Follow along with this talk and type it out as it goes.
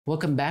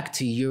Welcome back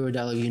to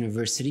Eurodollar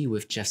University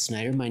with Jeff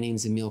Snider. My name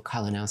is Emil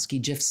Kalinowski.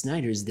 Jeff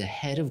Snider is the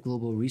head of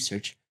global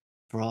research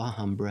for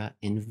Alhambra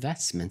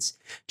Investments.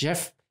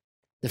 Jeff,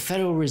 the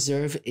Federal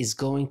Reserve is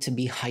going to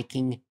be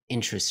hiking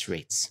interest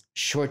rates,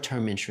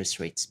 short-term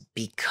interest rates,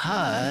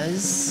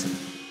 because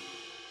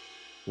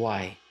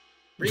why?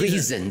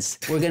 Reasons.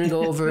 We're going to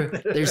go over,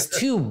 there's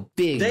two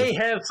big. They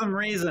have some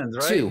reasons,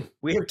 right? Two.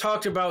 We have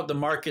talked about the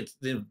market,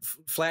 the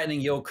flattening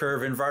yield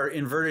curve,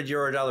 inverted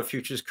Eurodollar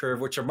futures curve,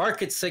 which are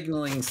market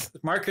signals,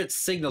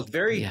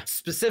 very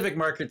specific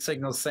market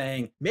signals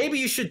saying, maybe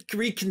you should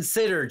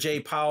reconsider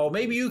Jay Powell.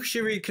 Maybe you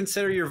should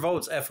reconsider your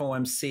votes,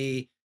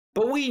 FOMC.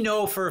 But we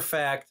know for a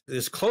fact,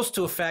 as close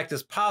to a fact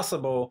as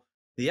possible,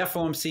 the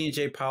FOMC and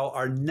Jay Powell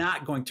are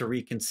not going to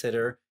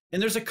reconsider.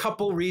 And there's a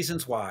couple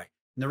reasons why.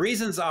 And the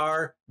reasons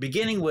are,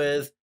 beginning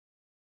with,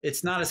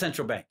 it's not a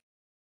central bank.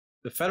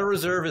 The Federal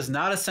Reserve is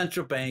not a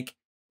central bank.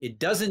 It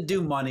doesn't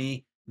do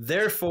money.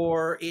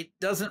 Therefore, it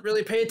doesn't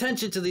really pay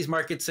attention to these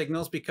market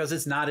signals because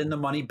it's not in the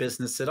money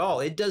business at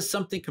all. It does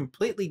something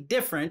completely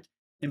different.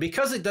 And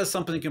because it does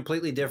something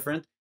completely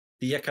different,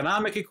 the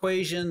economic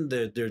equation,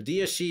 their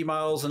DSG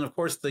models, and of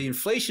course the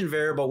inflation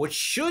variable, which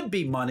should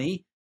be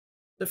money,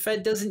 the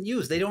Fed doesn't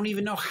use. They don't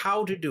even know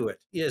how to do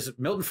it. As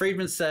Milton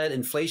Friedman said,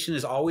 inflation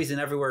is always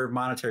and everywhere a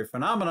monetary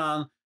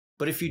phenomenon.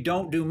 But if you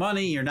don't do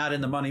money, you're not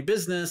in the money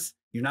business,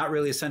 you're not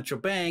really a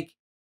central bank,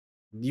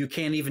 you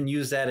can't even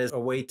use that as a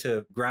way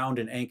to ground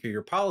and anchor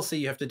your policy.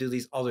 You have to do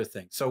these other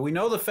things. So we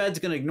know the Fed's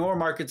going to ignore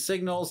market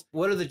signals.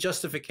 What are the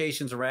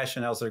justifications and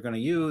rationales they're going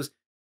to use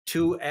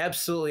to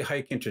absolutely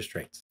hike interest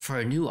rates? For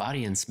our new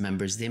audience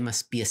members, they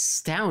must be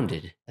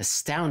astounded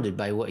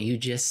by what you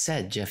just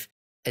said, Jeff.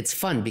 It's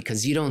fun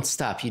because you don't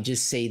stop. You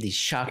just say these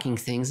shocking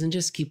things and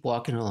just keep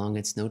walking along.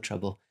 It's no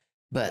trouble.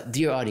 But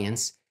dear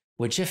audience,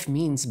 what Jeff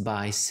means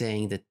by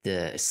saying that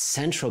the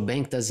central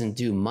bank doesn't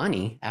do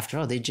money, after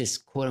all, they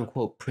just quote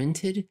unquote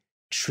printed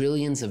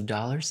trillions of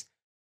dollars.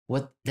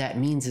 What that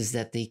means is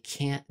that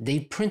they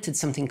printed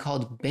something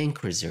called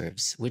bank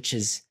reserves, which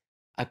is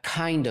a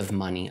kind of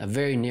money, a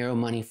very narrow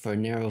money for a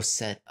narrow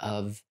set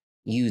of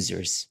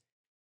users.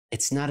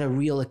 It's not a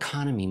real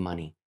economy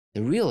money.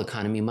 The real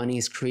economy money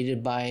is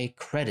created by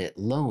credit,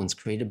 loans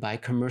created by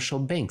commercial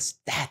banks.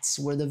 That's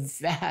where the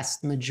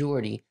vast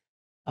majority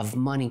of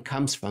money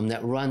comes from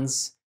that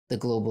runs the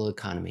global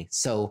economy.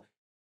 So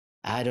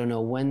I don't know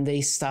when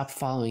they stopped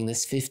following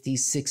this 50s,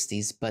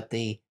 60s, but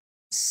they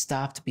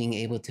stopped being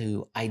able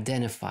to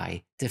identify,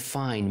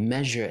 define,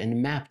 measure,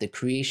 and map the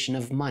creation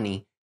of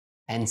money.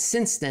 And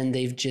since then,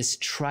 they've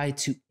just tried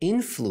to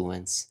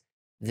influence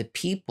the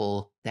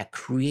people that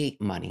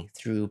create money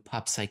through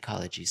pop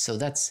psychology. So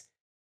that's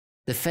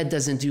the Fed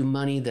doesn't do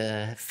money.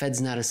 The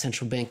Fed's not a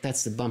central bank.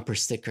 That's the bumper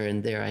sticker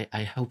in there.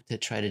 I hope to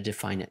try to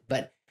define it.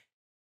 But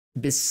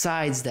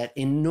besides that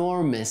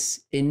enormous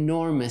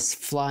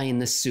fly in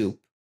the soup,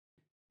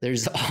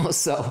 there's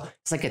also,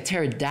 it's like a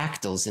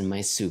pterodactyl's in my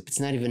soup. It's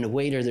not even a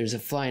waiter. There's a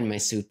fly in my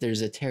soup.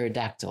 There's a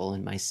pterodactyl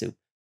in my soup.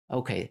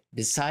 Okay,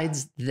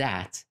 besides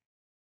that,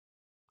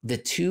 the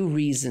two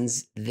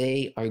reasons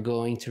they are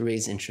going to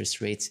raise interest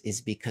rates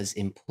is because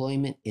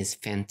employment is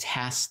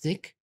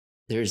fantastic.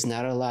 There's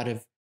not a lot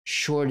of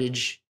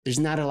shortage. There's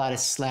not a lot of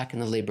slack in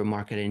the labor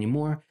market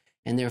anymore.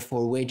 And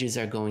therefore wages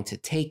are going to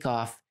take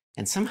off.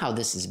 And somehow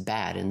this is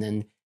bad. And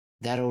then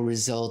that'll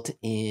result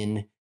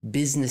in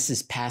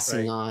businesses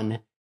passing on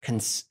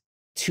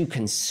to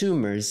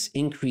consumers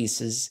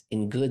increases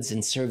in goods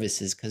and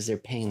services because they're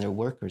paying their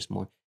workers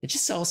more. It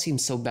just all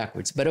seems so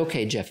backwards. But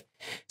okay, Jeff.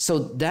 So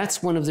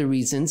that's one of the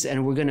reasons.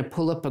 And we're going to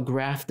pull up a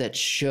graph that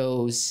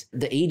shows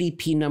the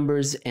ADP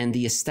numbers and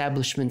the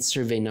establishment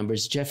survey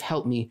numbers. Jeff,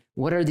 help me.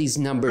 What are these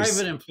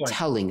numbers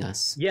telling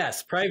us?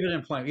 Yes, private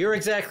employment. You're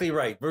exactly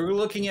right. We're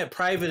looking at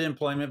private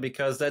employment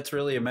because that's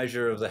really a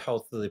measure of the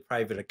health of the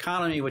private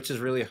economy, which is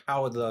really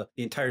how the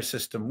entire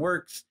system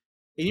works.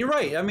 And you're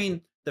right. I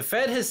mean, the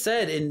Fed has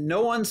said in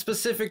no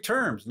unspecific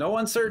terms, no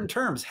uncertain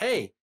terms,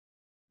 hey,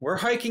 we're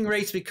hiking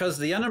rates because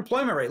the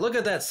unemployment rate, look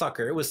at that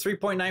sucker. It was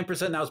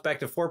 3.9%. Now it's back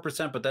to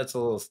 4%, but that's a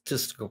little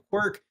statistical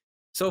quirk.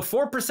 So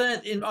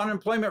 4% in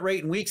unemployment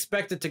rate, and we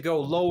expect it to go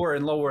lower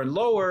and lower and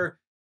lower.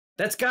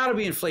 That's got to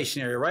be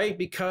inflationary, right?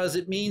 Because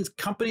it means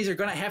companies are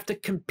going to have to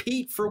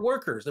compete for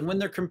workers. And when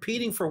they're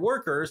competing for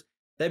workers,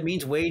 that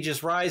means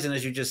wages rise. And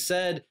as you just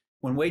said,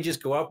 when wages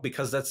go up,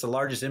 because that's the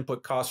largest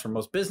input cost for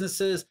most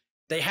businesses,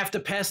 they have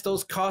to pass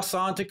those costs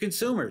on to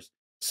consumers.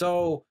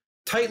 So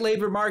tight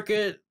labor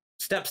market,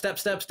 step,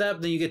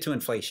 then you get to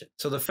inflation.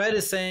 So the Fed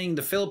is saying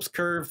the Phillips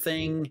curve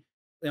thing,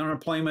 the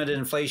unemployment and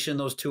inflation,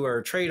 those two are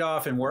a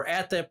trade-off. And we're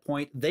at that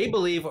point. They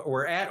believe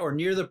we're at or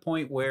near the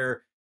point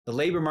where the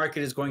labor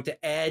market is going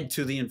to add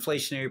to the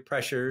inflationary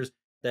pressures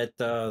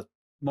that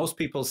most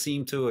people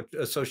seem to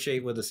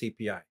associate with the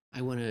CPI.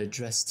 I want to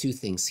address two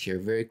things here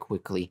very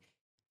quickly.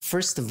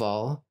 First of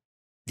all,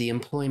 the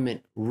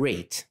employment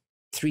rate.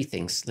 Three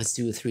things. Let's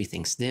do three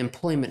things. The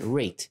employment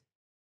rate.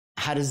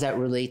 How does that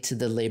relate to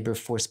the labor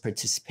force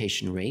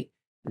participation rate?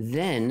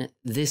 then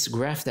this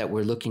graph that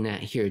we're looking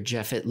at here,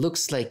 Jeff, it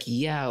looks like,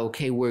 yeah,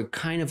 okay, we're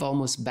kind of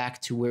almost back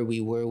to where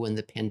we were when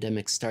the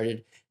pandemic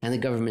started and the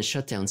government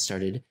shutdown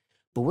started.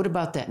 But what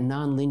about that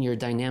nonlinear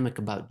dynamic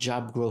about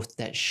job growth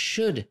that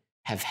should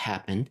have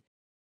happened?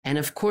 And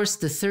of course,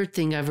 the third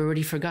thing, I've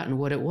already forgotten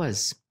what it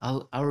was.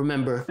 I'll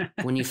remember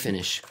when you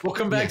finish. We'll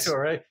come back to it,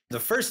 right? The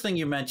first thing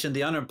you mentioned,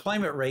 the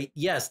unemployment rate,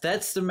 yes,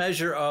 that's the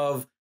measure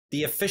of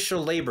the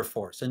official labor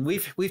force. And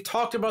we've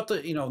talked about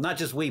the, not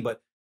just we,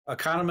 but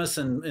economists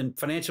and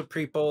financial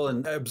people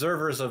and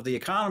observers of the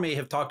economy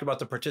have talked about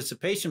the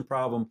participation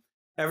problem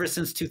ever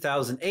since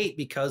 2008,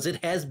 because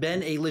it has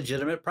been a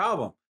legitimate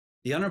problem.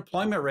 The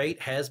unemployment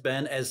rate has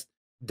been, as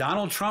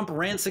Donald Trump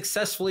ran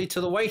successfully to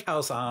the White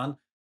House on,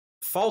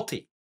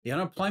 faulty. The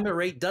unemployment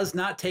rate does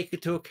not take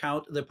into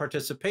account the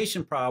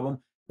participation problem,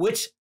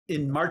 which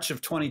in March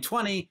of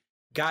 2020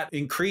 got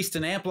increased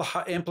and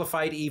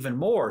amplified even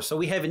more. So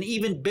we have an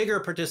even bigger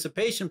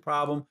participation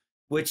problem,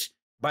 which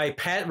by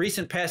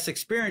recent past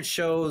experience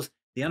shows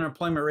the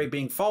unemployment rate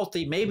being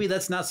faulty. Maybe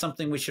that's not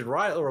something we should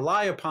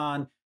rely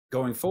upon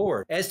going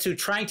forward. As to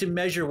trying to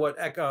measure what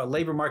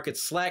labor market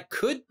slack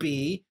could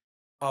be,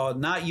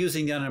 not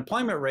using the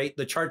unemployment rate,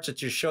 the charts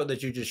that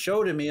you just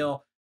showed,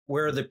 Emil,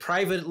 where the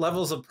private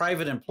levels of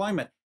private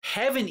employment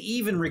haven't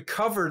even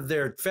recovered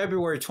their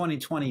February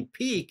 2020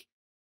 peak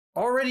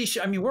already.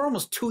 I mean, we're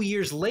almost 2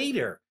 years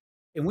later,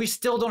 and we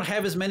still don't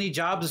have as many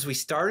jobs as we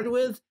started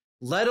with,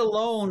 let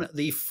alone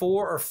the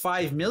 4 or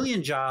 5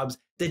 million jobs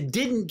that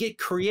didn't get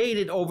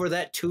created over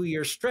that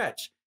 2-year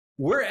stretch.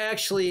 We're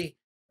actually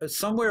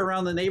somewhere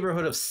around the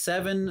neighborhood of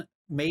 7,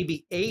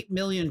 maybe 8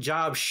 million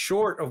jobs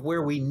short of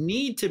where we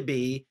need to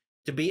be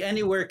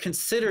anywhere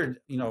considered,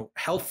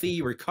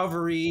 healthy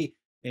recovery,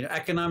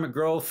 economic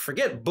growth.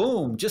 Forget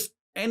boom, just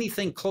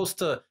anything close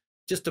to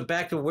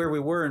back to where we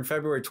were in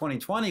February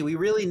 2020. We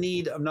really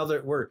need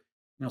we're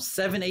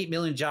 7, 8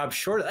 million jobs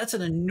short. That's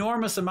an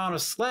enormous amount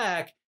of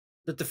slack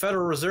that the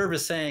Federal Reserve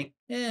is saying,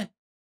 it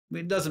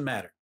doesn't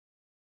matter.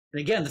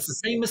 And again, it's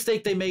the same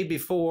mistake they made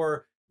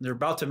before. They're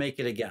about to make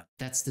it again.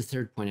 That's the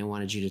third point I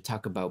wanted you to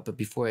talk about. But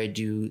before I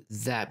do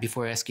that,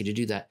 before I ask you to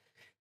do that,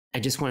 I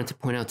just wanted to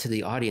point out to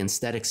the audience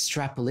that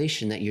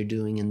extrapolation that you're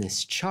doing in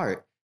this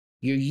chart,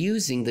 you're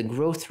using the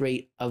growth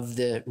rate of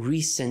the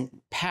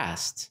recent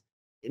past,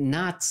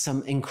 not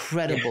some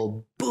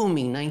incredible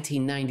booming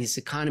 1990s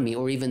economy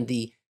or even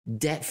the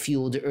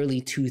debt-fueled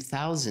early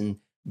 2000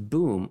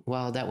 boom.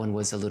 Well, that one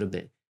was a little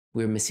bit,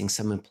 we were missing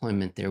some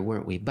employment there,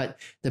 weren't we? But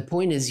the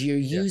point is you're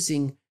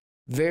using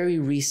very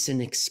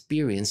recent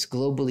experience,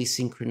 globally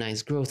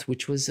synchronized growth,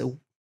 which was it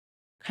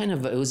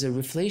was a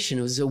reflation.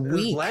 It was a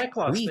weak.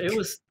 Lackluster. It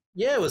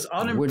was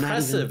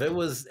unimpressive. It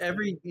was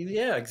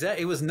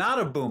exactly. It was not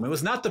a boom. It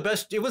was not the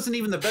best. It wasn't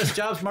even the best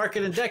jobs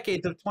market in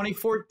decades of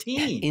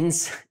 2014.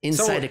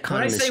 Inside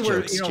economist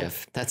jokes,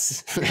 Jeff.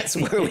 That's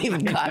where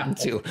we've gotten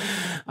to.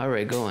 All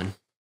right, go on.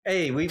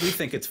 Hey, we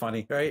think it's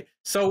funny, right?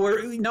 So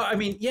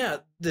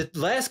the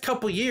last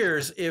couple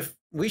years, if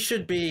we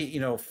should be,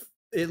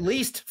 at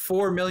least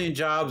 4 million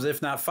jobs,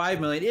 if not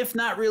 5 million, if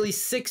not really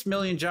 6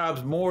 million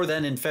jobs more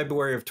than in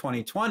February of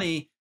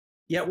 2020,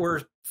 yet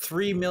we're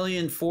 3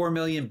 million, 4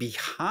 million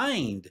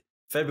behind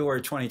February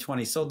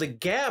 2020. So the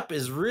gap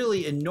is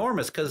really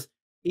enormous because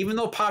even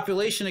though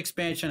population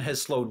expansion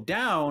has slowed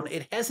down,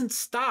 it hasn't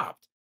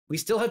stopped. We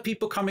still have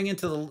people coming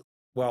into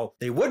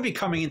they would be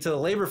coming into the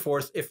labor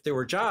force if there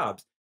were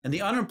jobs. And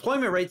the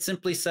unemployment rate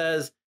simply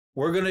says,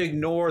 we're going to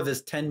ignore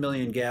this 10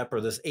 million gap or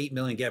this 8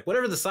 million gap,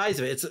 whatever the size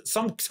of it. It's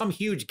some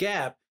huge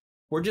gap.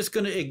 We're just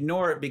going to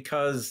ignore it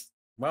because,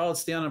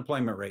 it's the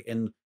unemployment rate.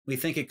 And we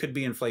think it could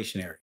be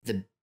inflationary.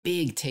 The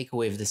big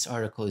takeaway of this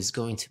article is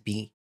going to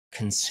be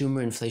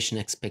consumer inflation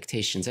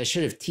expectations. I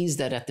should have teased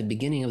that at the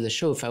beginning of the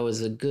show. If I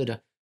was a good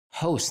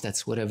host,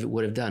 that's what I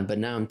would have done. But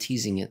now I'm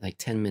teasing it like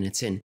 10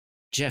 minutes in.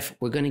 Jeff,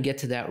 we're going to get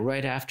to that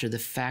right after the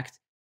fact.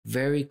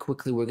 Very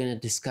quickly, we're going to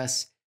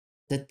discuss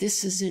that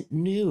this isn't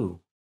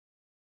new.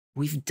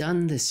 We've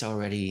done this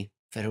already,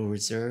 Federal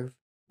Reserve.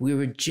 We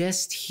were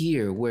just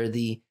here where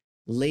the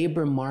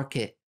labor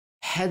market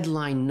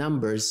headline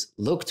numbers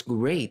looked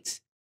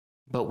great,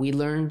 but we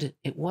learned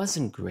it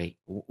wasn't great.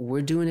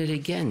 We're doing it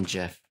again,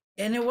 Jeff.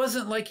 And it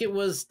wasn't like it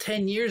was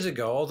 10 years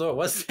ago, although it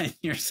was 10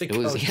 years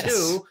ago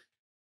too.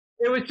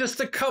 It was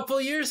just a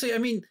couple years ago. I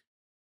mean,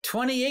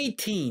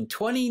 2018,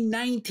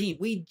 2019,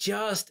 we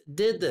just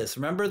did this.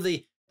 Remember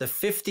the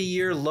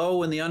 50-year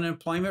low in the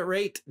unemployment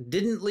rate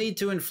didn't lead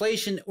to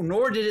inflation,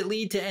 nor did it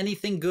lead to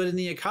anything good in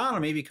the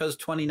economy because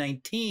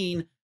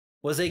 2019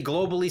 was a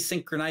globally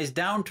synchronized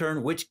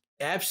downturn, which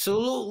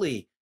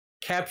absolutely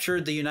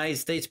captured the United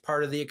States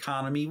part of the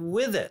economy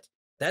with it.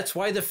 That's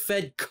why the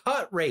Fed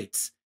cut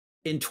rates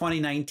in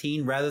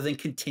 2019 rather than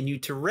continue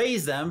to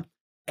raise them.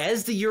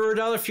 As the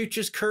Eurodollar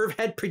futures curve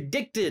had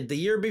predicted the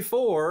year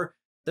before,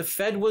 the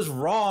Fed was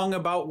wrong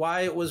about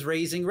why it was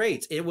raising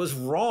rates. It was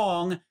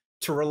wrong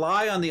to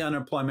rely on the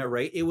unemployment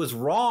rate. It was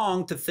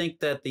wrong to think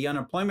that the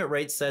unemployment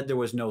rate said there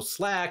was no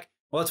slack.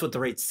 Well, that's what the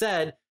rate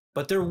said,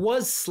 but there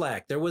was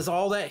slack. There was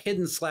all that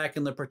hidden slack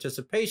in the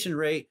participation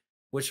rate,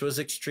 which was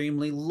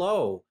extremely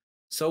low.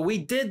 So we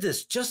did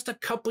this just a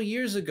couple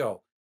years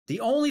ago. The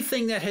only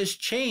thing that has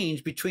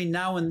changed between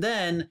now and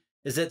then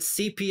is that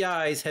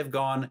CPIs have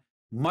gone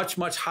much,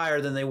 much higher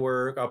than they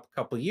were a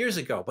couple years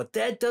ago. But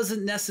that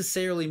doesn't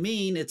necessarily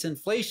mean it's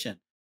inflation.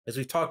 As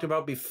we talked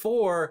about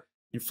before,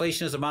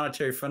 inflation is a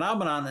monetary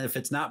phenomenon. And if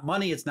it's not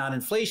money, it's not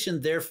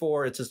inflation.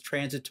 Therefore, it's a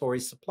transitory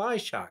supply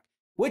shock,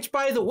 which,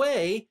 by the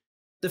way,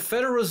 the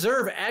Federal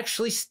Reserve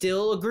actually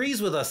still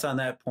agrees with us on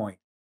that point.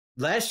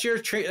 Last year,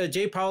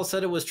 Jay Powell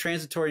said it was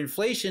transitory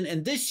inflation.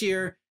 And this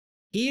year,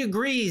 he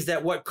agrees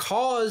that what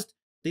caused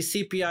the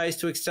CPIs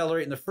to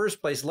accelerate in the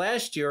first place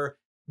last year,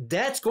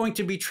 that's going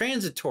to be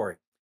transitory.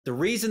 The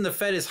reason the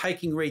Fed is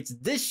hiking rates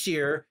this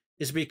year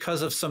is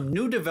because of some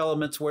new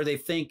developments where they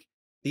think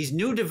these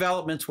new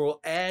developments will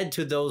add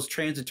to those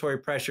transitory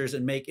pressures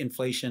and make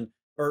inflation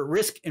or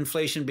risk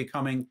inflation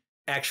becoming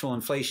actual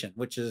inflation,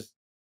 which is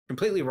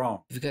completely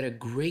wrong. You've got a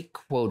great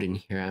quote in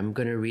here. I'm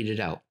going to read it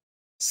out.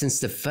 Since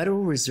the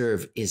Federal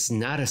Reserve is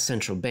not a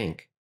central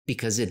bank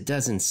because it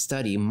doesn't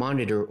study,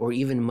 monitor, or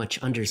even much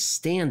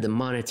understand the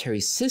monetary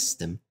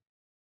system,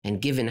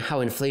 and given how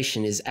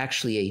inflation is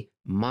actually a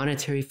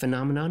monetary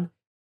phenomenon,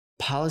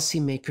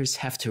 policymakers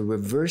have to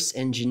reverse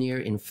engineer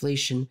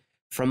inflation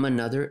from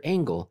another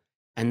angle.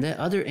 And the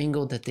other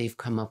angle that they've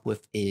come up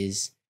with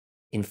is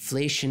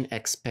inflation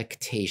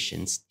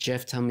expectations.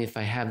 Jeff, tell me if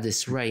I have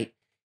this right.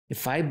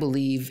 If I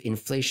believe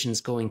inflation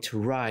is going to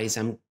rise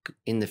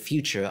in the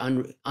future,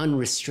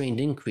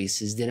 unrestrained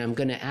increases, then I'm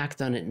going to act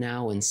on it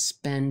now and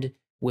spend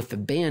with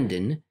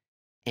abandon.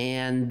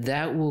 And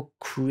that will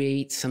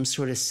create some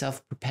sort of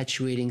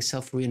self-perpetuating,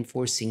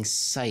 self-reinforcing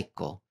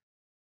cycle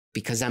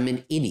because I'm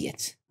an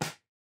idiot.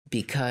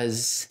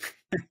 Because,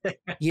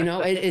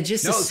 it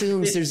just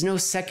assumes there's no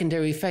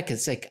secondary effect.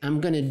 It's like,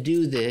 I'm going to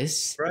do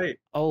this. Right.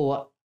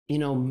 Oh,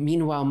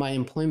 meanwhile, my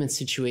employment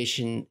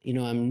situation,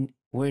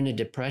 we're in a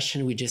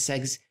depression.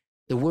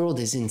 The world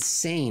is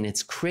insane.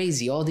 It's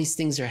crazy. All these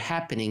things are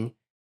happening.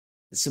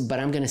 But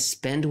I'm going to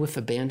spend with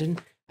abandon.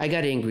 I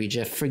got angry,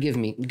 Jeff. Forgive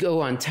me.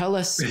 Go on. Tell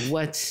us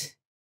what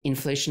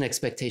inflation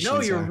expectations are.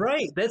 No, you're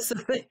right. That's the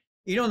thing.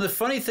 The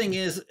funny thing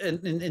is,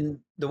 and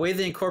the way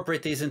they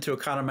incorporate these into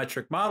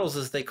econometric models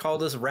is they call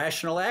this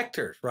rational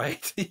actors,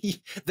 right?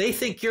 They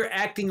think you're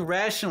acting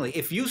rationally.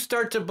 If you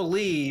start to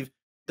believe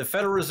the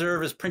Federal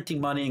Reserve is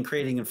printing money and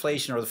creating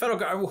inflation, or the federal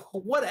government,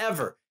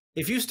 whatever,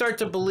 if you start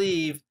to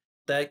believe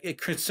that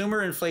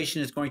consumer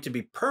inflation is going to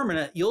be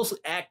permanent, you'll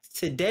act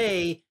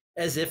today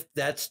as if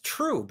that's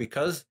true.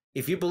 Because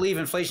if you believe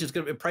prices are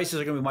going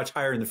to be much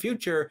higher in the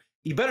future,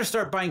 you better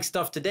start buying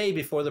stuff today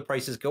before the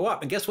prices go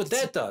up. And guess what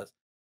that does?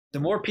 The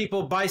more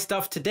people buy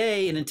stuff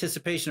today in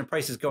anticipation of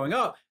prices going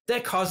up,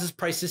 that causes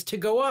prices to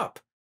go up.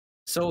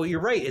 So you're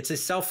right. It's a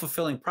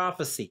self-fulfilling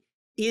prophecy.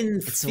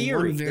 In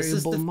theory, this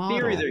is the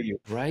theory they're using.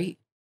 Right?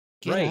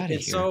 Right.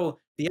 And so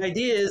the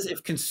idea is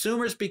if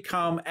consumers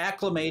become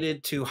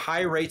acclimated to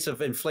high rates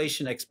of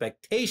inflation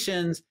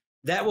expectations,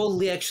 that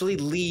will actually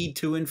lead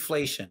to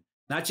inflation.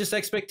 Not just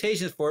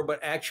expectations for it, but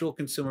actual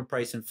consumer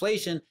price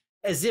inflation,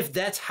 as if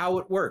that's how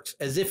it works,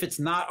 as if it's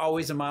not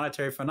always a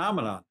monetary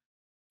phenomenon.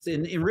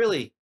 And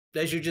really,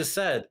 as you just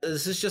said,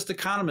 this is just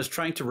economists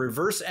trying to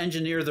reverse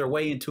engineer their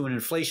way into an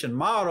inflation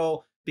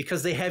model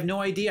because they have no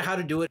idea how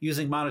to do it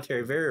using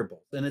monetary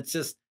variables. And it's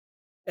just,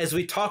 as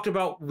we talked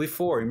about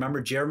before,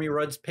 remember Jeremy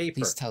Rudd's paper?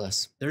 Please tell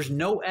us. There's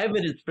no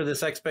evidence for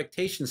this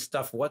expectation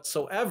stuff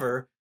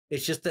whatsoever.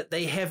 It's just that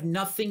they have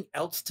nothing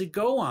else to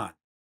go on.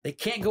 They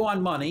can't go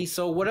on money.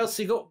 So what else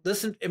do you go?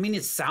 Listen,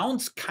 it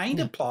sounds kind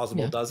of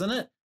plausible, doesn't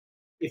it?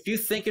 If you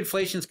think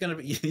inflation is going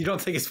to be, you don't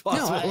think it's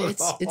plausible No,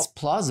 at all. It's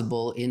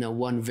plausible in a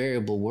one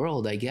variable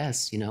world, I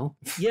guess,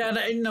 Yeah,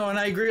 and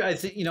I agree. I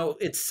think,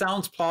 it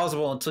sounds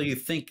plausible until you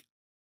think,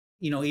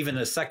 even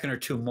a second or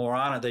two more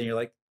on it, then you're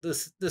like,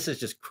 this is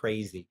just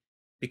crazy.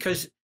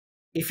 Because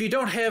if you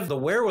don't have the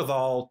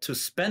wherewithal to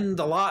spend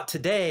a lot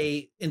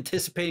today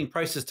anticipating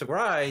prices to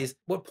rise,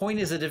 what point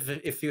is it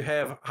if you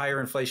have higher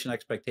inflation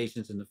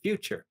expectations in the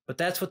future? But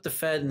that's what the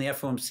Fed and the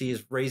FOMC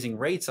is raising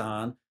rates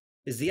on,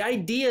 is the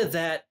idea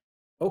that,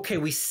 okay,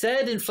 we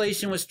said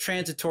inflation was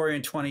transitory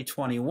in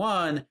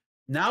 2021.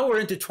 Now we're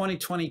into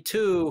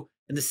 2022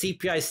 and the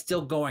CPI is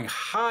still going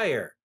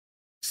higher.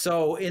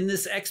 So in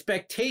this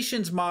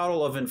expectations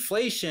model of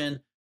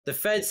inflation, the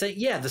Fed say,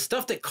 yeah, the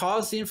stuff that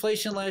caused the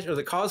inflation last year, or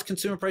that caused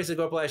consumer prices to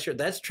go up last year,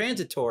 that's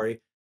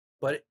transitory.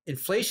 But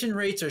inflation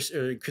rates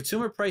or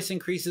consumer price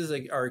increases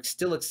are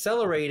still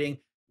accelerating.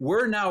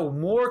 We're now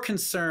more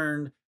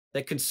concerned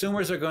that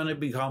consumers are going to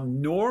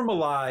become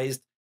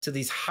normalized to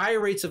these high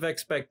rates of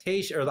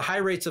expectation, or the high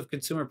rates of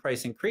consumer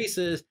price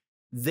increases.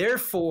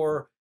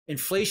 Therefore,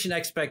 inflation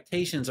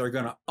expectations are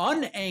going to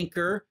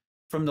unanchor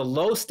from the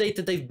low state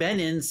that they've been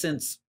in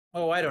since,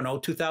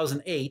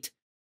 2008.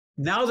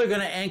 Now they're going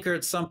to anchor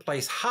at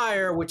someplace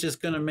higher, which is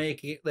going to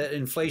make that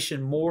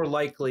inflation more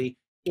likely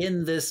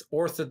in this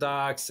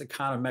orthodox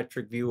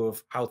econometric view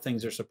of how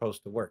things are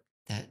supposed to work.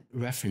 That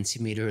reference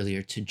you made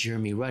earlier to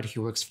Jeremy Rudd, he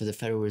works for the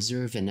Federal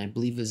Reserve, and I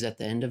believe it was at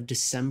the end of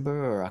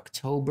December or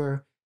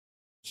October.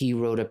 he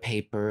wrote a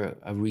paper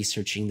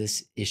researching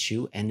this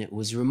issue, and it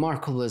was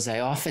remarkable, as I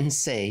often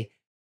say,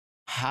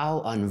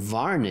 how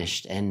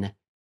unvarnished and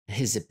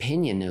his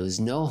opinion, it was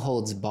no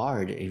holds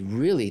barred. It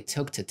really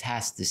took to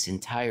task this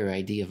entire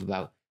idea of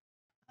about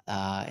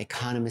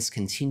economists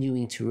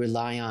continuing to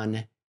rely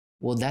on,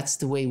 well, that's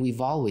the way we've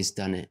always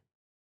done it,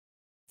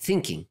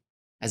 thinking,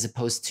 as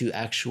opposed to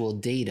actual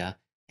data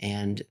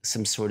and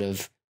some sort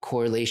of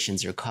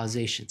correlations or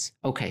causations.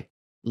 Okay,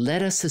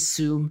 let us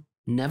assume,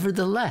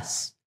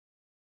 nevertheless,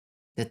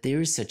 that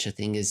there is such a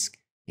thing as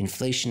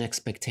inflation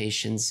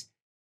expectations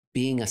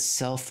being a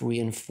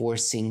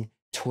self-reinforcing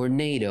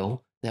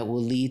tornado that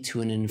will lead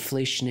to an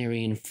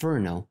inflationary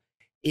inferno.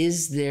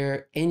 Is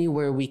there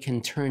anywhere we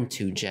can turn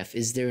to, Jeff?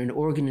 Is there an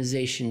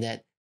organization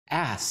that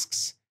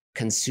asks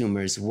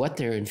consumers what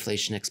their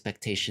inflation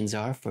expectations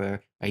are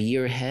for a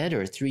year ahead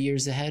or 3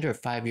 years ahead or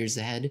 5 years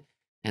ahead?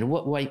 And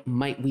what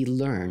might we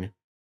learn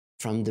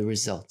from the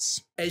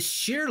results? As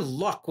sheer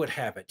luck would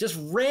have it, just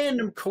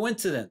random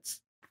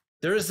coincidence,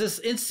 there is this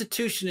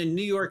institution in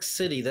New York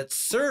City that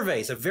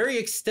surveys, a very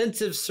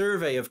extensive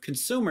survey of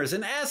consumers,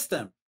 and asks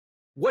them,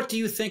 what do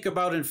you think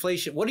about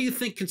inflation? What do you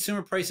think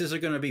consumer prices are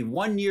going to be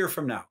 1 year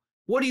from now?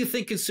 What do you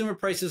think consumer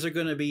prices are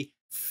going to be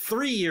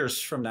 3 years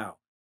from now?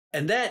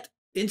 And that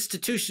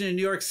institution in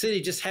New York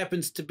City just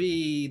happens to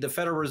be the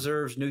Federal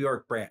Reserve's New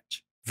York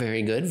branch.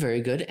 Very good,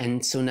 very good.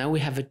 And so now we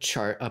have a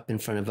chart up in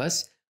front of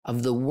us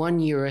of the 1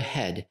 year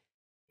ahead.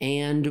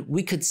 And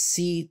we could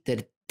see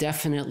that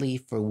definitely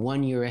for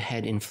 1 year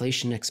ahead,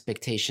 inflation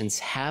expectations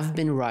have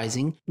been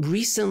rising.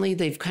 Recently,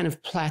 they've kind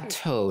of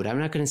plateaued. I'm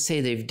not going to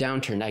say they've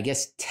downturned. I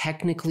guess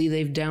technically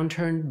they've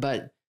downturned,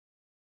 but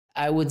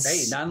I would say...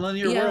 Hey,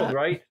 nonlinear world,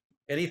 right?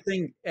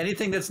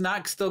 Anything that's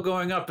not still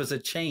going up is a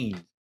change.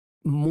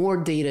 More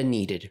data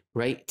needed,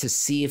 right? To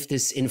see if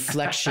this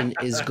inflection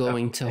is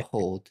going to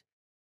hold.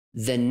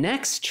 The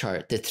next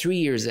chart, the 3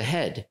 years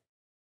ahead,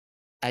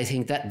 I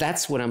think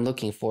that's what I'm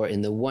looking for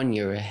in the 1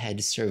 year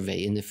ahead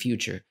survey in the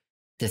future.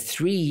 The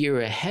 3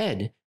 year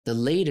ahead, the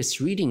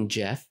latest reading,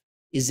 Jeff,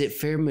 is it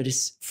fair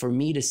for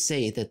me to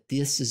say that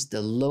this is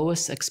the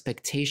lowest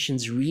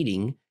expectations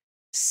reading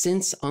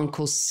since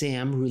Uncle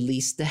Sam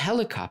released the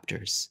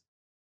helicopters?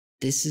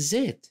 This is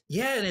it.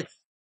 Yeah, and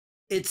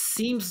it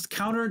seems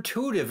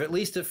counterintuitive, at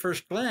least at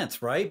first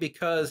glance, right?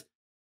 Because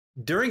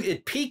during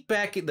it peaked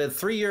back at the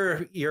 3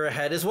 year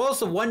ahead, as well as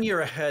the 1 year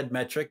ahead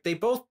metric, they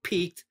both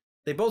peaked,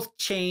 they both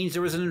changed.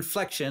 There was an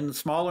inflection,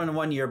 smaller in the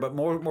 1 year, but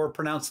more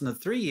pronounced in the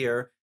 3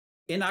 year.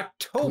 In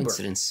October,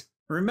 coincidence.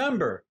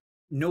 Remember,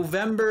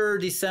 November,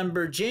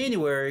 December,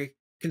 January,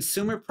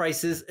 consumer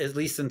prices, at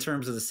least in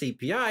terms of the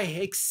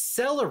CPI,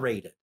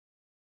 accelerated.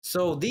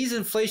 So these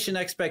inflation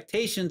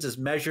expectations, as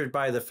measured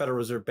by the Federal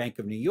Reserve Bank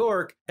of New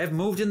York, have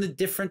moved in the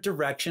different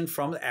direction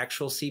from the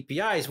actual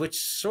CPIs, which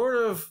sort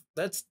of,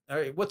 that's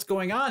what's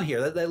going on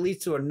here. That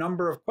leads to a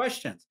number of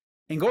questions.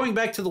 And going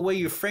back to the way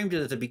you framed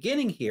it at the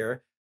beginning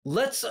here,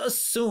 let's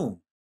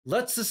assume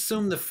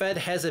the Fed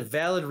has a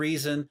valid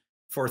reason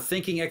for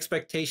thinking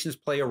expectations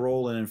play a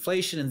role in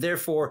inflation, and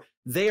therefore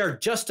they are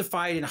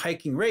justified in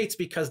hiking rates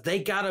because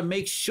they got to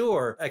make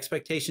sure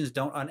expectations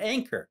don't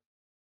unanchor.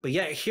 But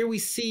yet here we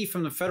see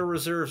from the Federal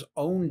Reserve's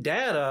own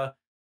data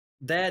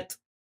that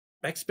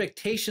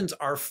expectations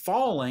are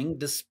falling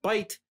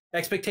despite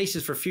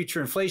expectations for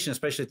future inflation,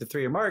 especially at the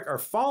 3 year mark, are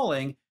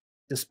falling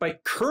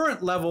despite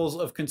current levels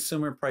of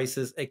consumer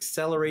prices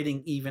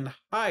accelerating even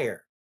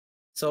higher.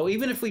 So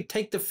even if we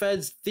take the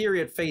Fed's theory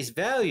at face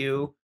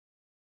value,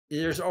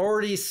 there's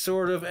already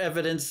sort of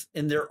evidence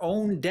in their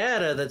own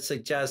data that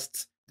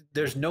suggests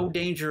there's no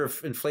danger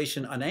of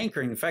inflation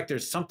unanchoring. In fact,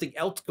 there's something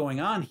else going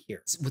on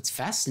here. What's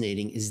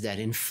fascinating is that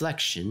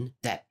inflection,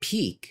 that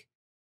peak,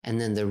 and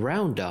then the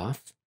round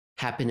off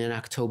happen in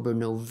October,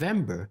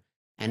 November.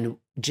 And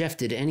Jeff,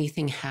 did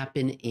anything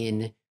happen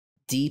in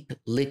deep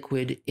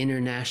liquid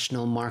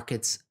international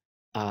markets,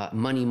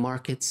 money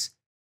markets,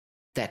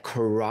 that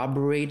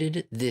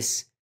corroborated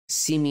this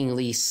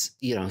seemingly,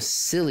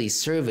 silly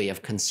survey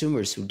of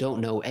consumers who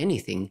don't know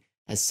anything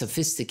as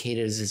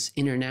sophisticated as this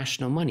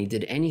international money?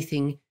 Did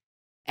anything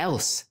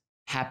else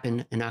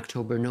happen in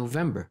October,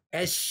 November?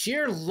 As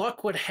sheer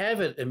luck would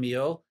have it,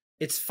 Emil,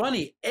 it's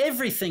funny.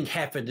 Everything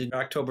happened in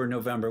October,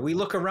 November. We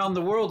look around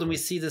the world and we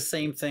see the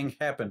same thing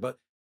happen. But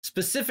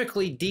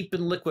specifically deep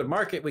in liquid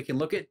market, we can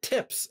look at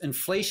TIPS,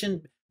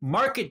 inflation,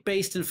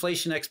 market-based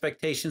inflation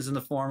expectations in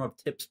the form of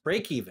TIPS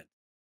break-even.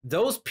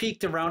 Those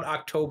peaked around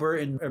October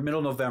and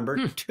middle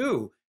November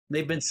too.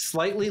 They've been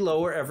slightly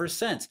lower ever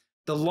since.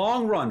 The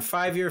long run,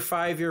 5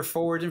 year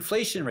forward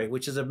inflation rate,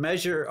 which is a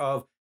measure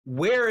of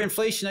where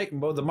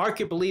the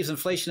market believes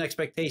inflation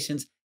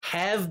expectations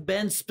have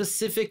been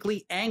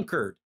specifically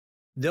anchored.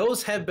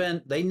 Those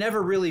they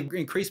never really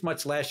increased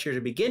much last year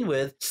to begin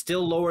with,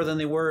 still lower than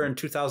they were in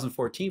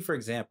 2014, for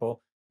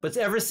example. But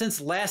ever since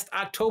last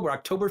October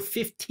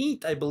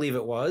 15th, I believe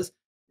it was,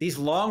 these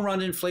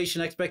long-run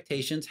inflation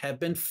expectations have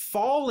been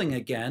falling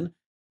again,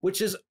 which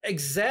is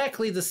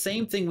exactly the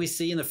same thing we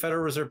see in the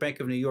Federal Reserve Bank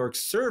of New York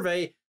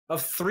survey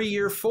of 3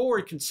 year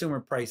forward consumer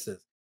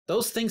prices.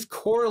 those things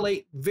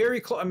correlate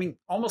very close. I mean,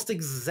 almost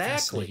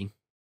exactly.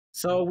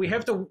 So we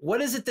have to,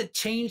 what is it that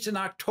changed in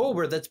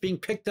October that's being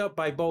picked up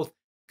by both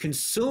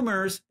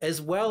consumers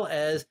as well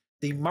as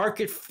the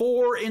market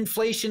for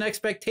inflation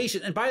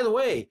expectation? And by the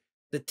way,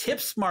 the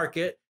TIPS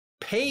market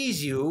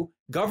pays you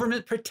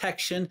government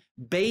protection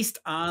based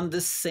on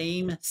the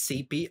same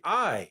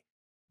CPI.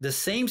 The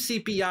same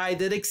CPI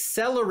that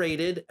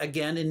accelerated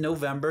again in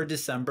November,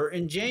 December,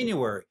 and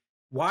January.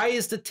 Why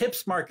is the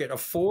TIPS market of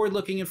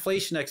forward-looking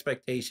inflation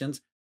expectations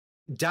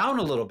down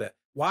a little bit?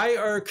 Why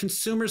are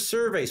consumer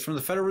surveys from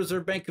the Federal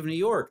Reserve Bank of New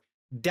York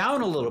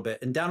down a little bit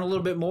and down a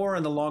little bit more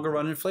in the longer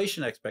run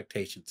inflation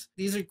expectations?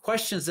 These are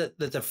questions that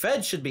the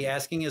Fed should be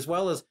asking, as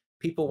well as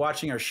people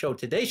watching our show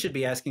today should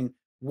be asking,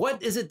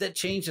 what is it that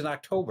changed in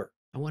October?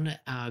 I want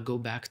to go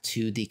back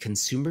to the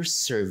consumer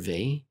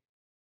survey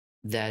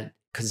that,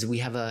 because we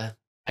have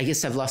I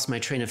guess I've lost my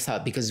train of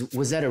thought, because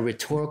was that a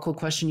rhetorical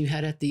question you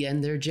had at the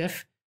end there,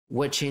 Jeff?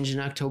 What changed in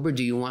October?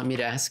 Do you want me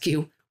to ask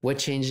you what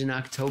changed in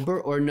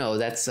October, or no?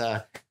 That's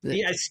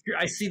yeah,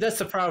 I see. That's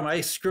the problem.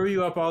 I screw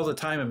you up all the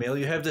time, Emil.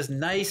 You have this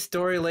nice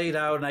story laid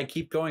out, and I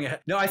keep going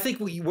ahead. No, I think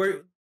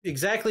we're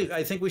exactly.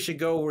 I think we should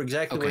go. We're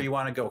exactly where you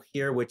want to go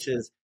here, which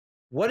is,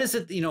 what is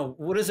it?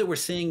 What is it we're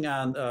seeing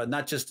on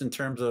not just in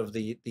terms of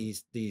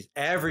these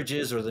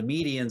averages or the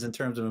medians in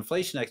terms of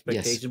inflation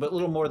expectations, but a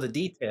little more of the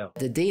detail.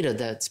 The data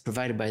that's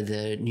provided by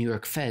the New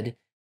York Fed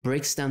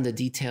breaks down the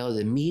detail of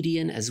the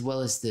median as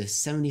well as the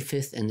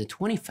 75th and the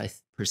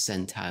 25th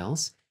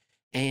percentiles.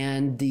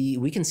 And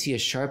we can see a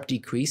sharp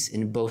decrease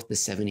in both the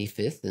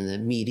 75th and the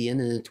median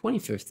and the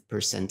 25th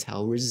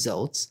percentile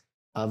results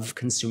of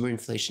consumer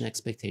inflation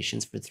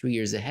expectations for 3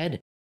 years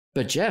ahead.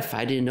 But Jeff,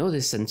 I didn't know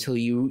this until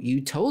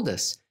you told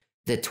us.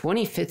 The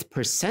 25th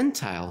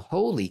percentile,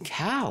 holy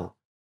cow.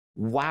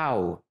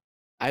 Wow.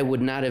 I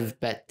would not have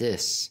bet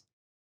this.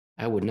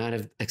 I would not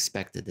have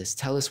expected this.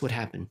 Tell us what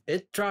happened.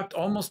 It dropped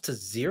almost to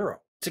zero.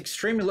 It's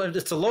extremely low.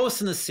 It's the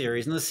lowest in the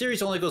series. And the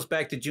series only goes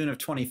back to June of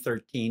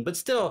 2013. But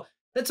still,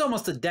 that's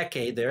almost a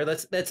decade there.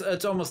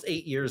 That's almost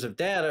 8 years of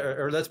data,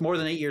 or that's more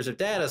than 8 years of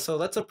data. So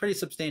that's a pretty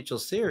substantial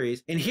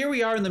series. And here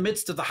we are in the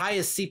midst of the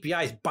highest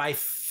CPIs by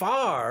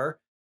far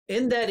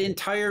in that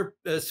entire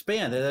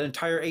span, that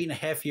entire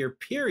 8.5-year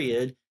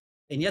period.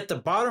 And yet the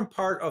bottom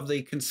part of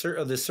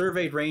the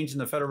surveyed range in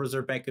the Federal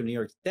Reserve Bank of New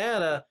York's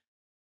data,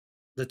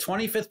 the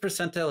 25th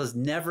percentile has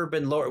never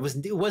been lower.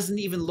 It wasn't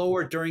even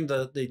lower during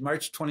the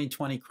March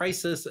 2020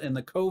 crisis and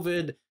the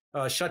COVID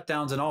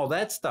shutdowns and all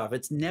that stuff.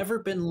 It's never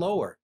been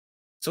lower.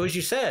 So as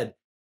you said,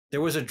 there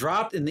was a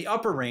drop in the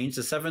upper range.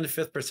 The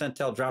 75th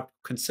percentile dropped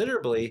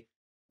considerably.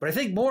 But I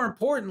think more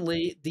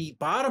importantly, the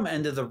bottom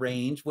end of the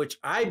range, which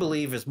I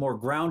believe is more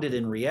grounded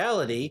in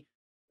reality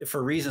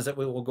for reasons that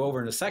we will go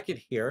over in a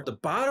second here, the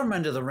bottom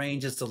end of the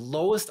range is the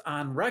lowest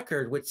on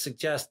record, which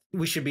suggests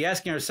we should be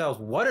asking ourselves,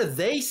 what are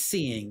they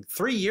seeing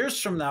 3 years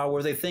from now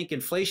where they think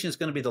inflation is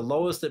going to be the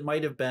lowest it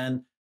might have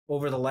been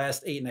over the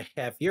last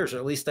 8.5 years, or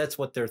at least that's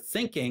what they're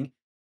thinking.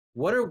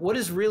 What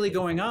is really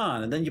going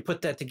on? And then you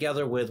put that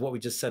together with what we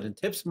just said in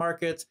TIPS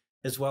markets,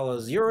 as well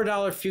as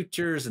Eurodollar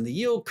futures and the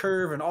yield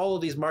curve and all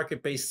of these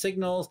market-based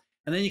signals.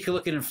 And then you can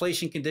look at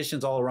inflation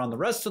conditions all around the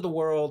rest of the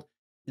world.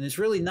 And it's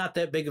really not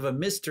that big of a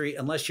mystery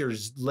unless you're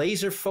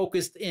laser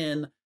focused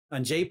in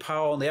on Jay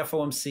Powell and the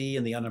FOMC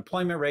and the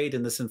unemployment rate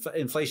and this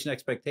inflation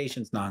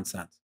expectations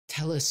nonsense.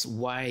 Tell us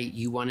why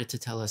you wanted to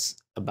tell us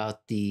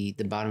about the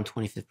bottom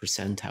 25th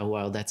percentile,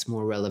 while that's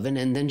more relevant.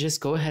 And then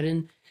just go ahead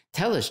and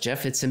tell us,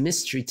 Jeff. It's a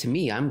mystery to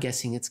me. I'm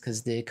guessing it's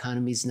because the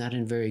economy is not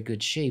in very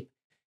good shape.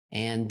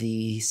 And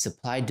the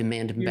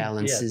supply-demand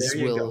imbalances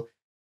will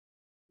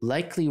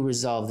likely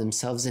resolve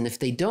themselves. And if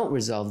they don't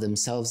resolve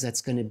themselves,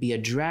 that's going to be a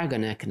drag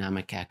on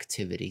economic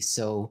activity.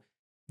 So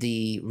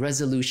the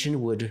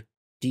resolution would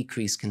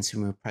decrease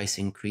consumer price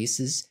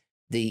increases.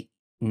 The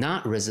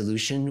not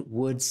resolution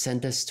would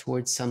send us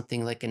towards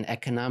something like an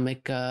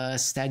economic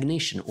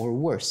stagnation or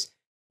worse.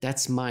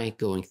 That's my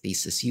going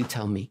thesis. You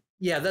tell me.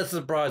 Yeah, that's the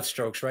broad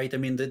strokes, right? I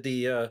mean,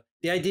 the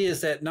idea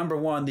is that, number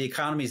one, the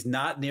economy is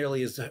not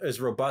nearly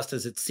as robust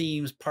as it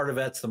seems. Part of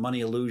that's the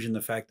money illusion,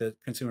 the fact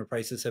that consumer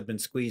prices have been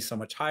squeezed so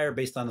much higher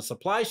based on the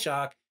supply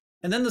shock.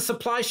 And then the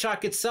supply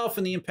shock itself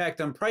and the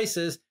impact on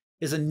prices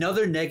is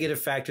another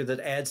negative factor that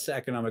adds to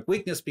economic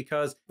weakness,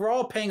 because we're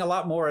all paying a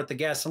lot more at the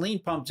gasoline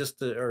pump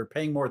or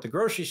paying more at the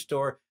grocery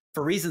store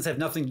for reasons that have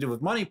nothing to do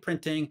with money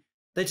printing.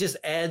 That just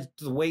adds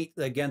the weight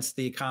against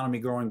the economy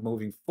growing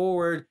moving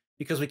forward,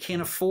 because we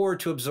can't afford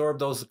to absorb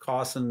those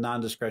costs in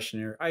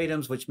non-discretionary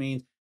items, which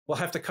means we'll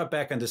have to cut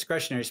back on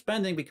discretionary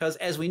spending because,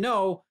 as we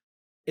know,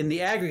 in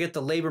the aggregate,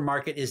 the labor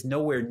market is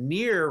nowhere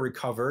near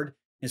recovered.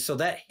 And so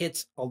that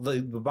hits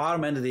the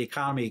bottom end of the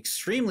economy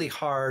extremely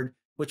hard,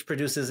 which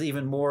produces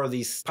even more of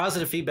these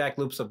positive feedback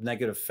loops of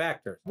negative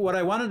factors. What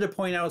I wanted to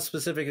point out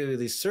specifically with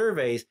these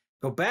surveys,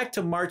 go back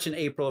to March and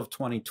April of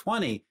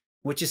 2020.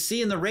 What you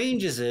see in the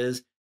ranges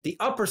is the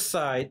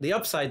upside, the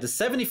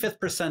 75th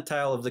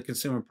percentile of the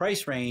consumer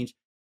price range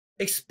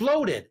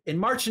exploded in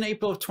March and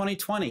April of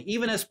 2020,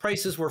 even as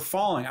prices were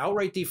falling,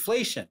 outright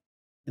deflation.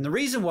 And the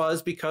reason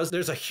was because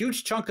there's a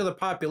huge chunk of the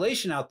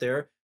population out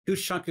there,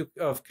 huge chunk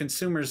of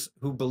consumers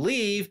who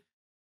believe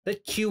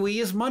that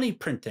QE is money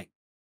printing.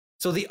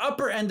 So the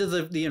upper end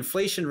of the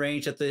inflation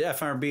range that the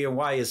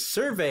FRBNY is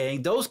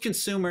surveying, those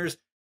consumers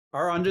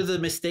are under the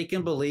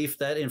mistaken belief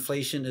that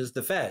inflation is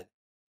the Fed.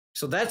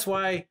 So that's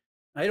why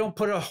I don't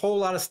put a whole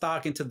lot of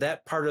stock into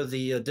that part of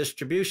the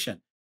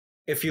distribution.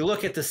 If you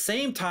look at the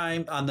same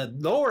time on the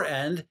lower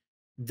end,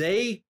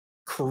 they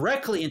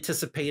correctly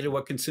anticipated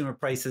what consumer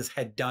prices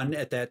had done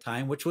at that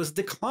time, which was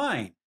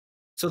decline.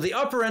 So the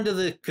upper end of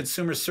the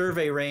consumer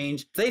survey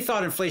range, they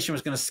thought inflation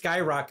was going to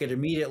skyrocket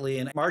immediately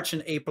in March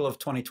and April of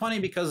 2020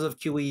 because of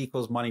QE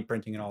equals money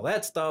printing and all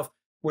that stuff,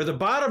 where the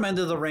bottom end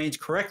of the range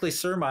correctly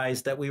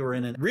surmised that we were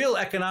in a real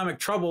economic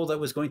trouble that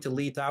was going to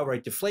lead to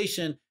outright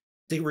deflation,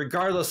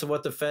 regardless of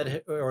what the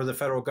Fed or the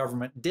federal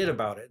government did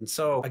about it. And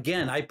so,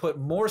 again, I put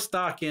more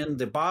stock in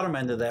the bottom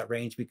end of that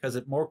range because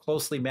it more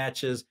closely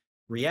matches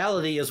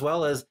reality as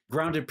well as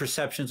grounded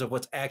perceptions of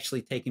what's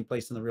actually taking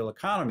place in the real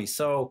economy.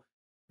 So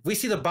if we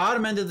see the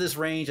bottom end of this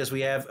range, as we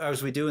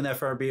do in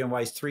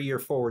FRBNY's 3-year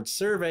forward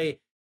survey,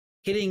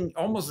 hitting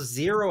almost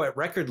zero at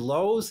record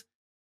lows,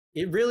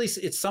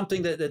 it's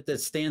something that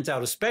stands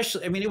out.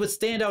 Especially, I mean, it would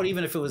stand out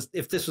even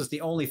if this was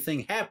the only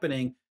thing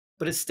happening,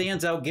 but it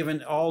stands out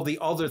given all the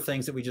other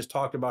things that we just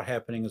talked about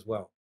happening as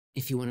well.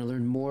 If you want to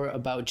learn more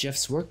about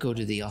Jeff's work, go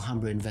to the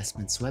Alhambra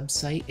Investments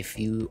website.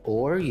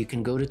 Or you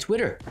can go to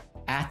Twitter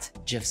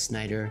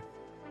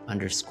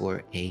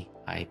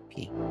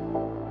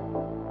 @JeffSnider_AIP.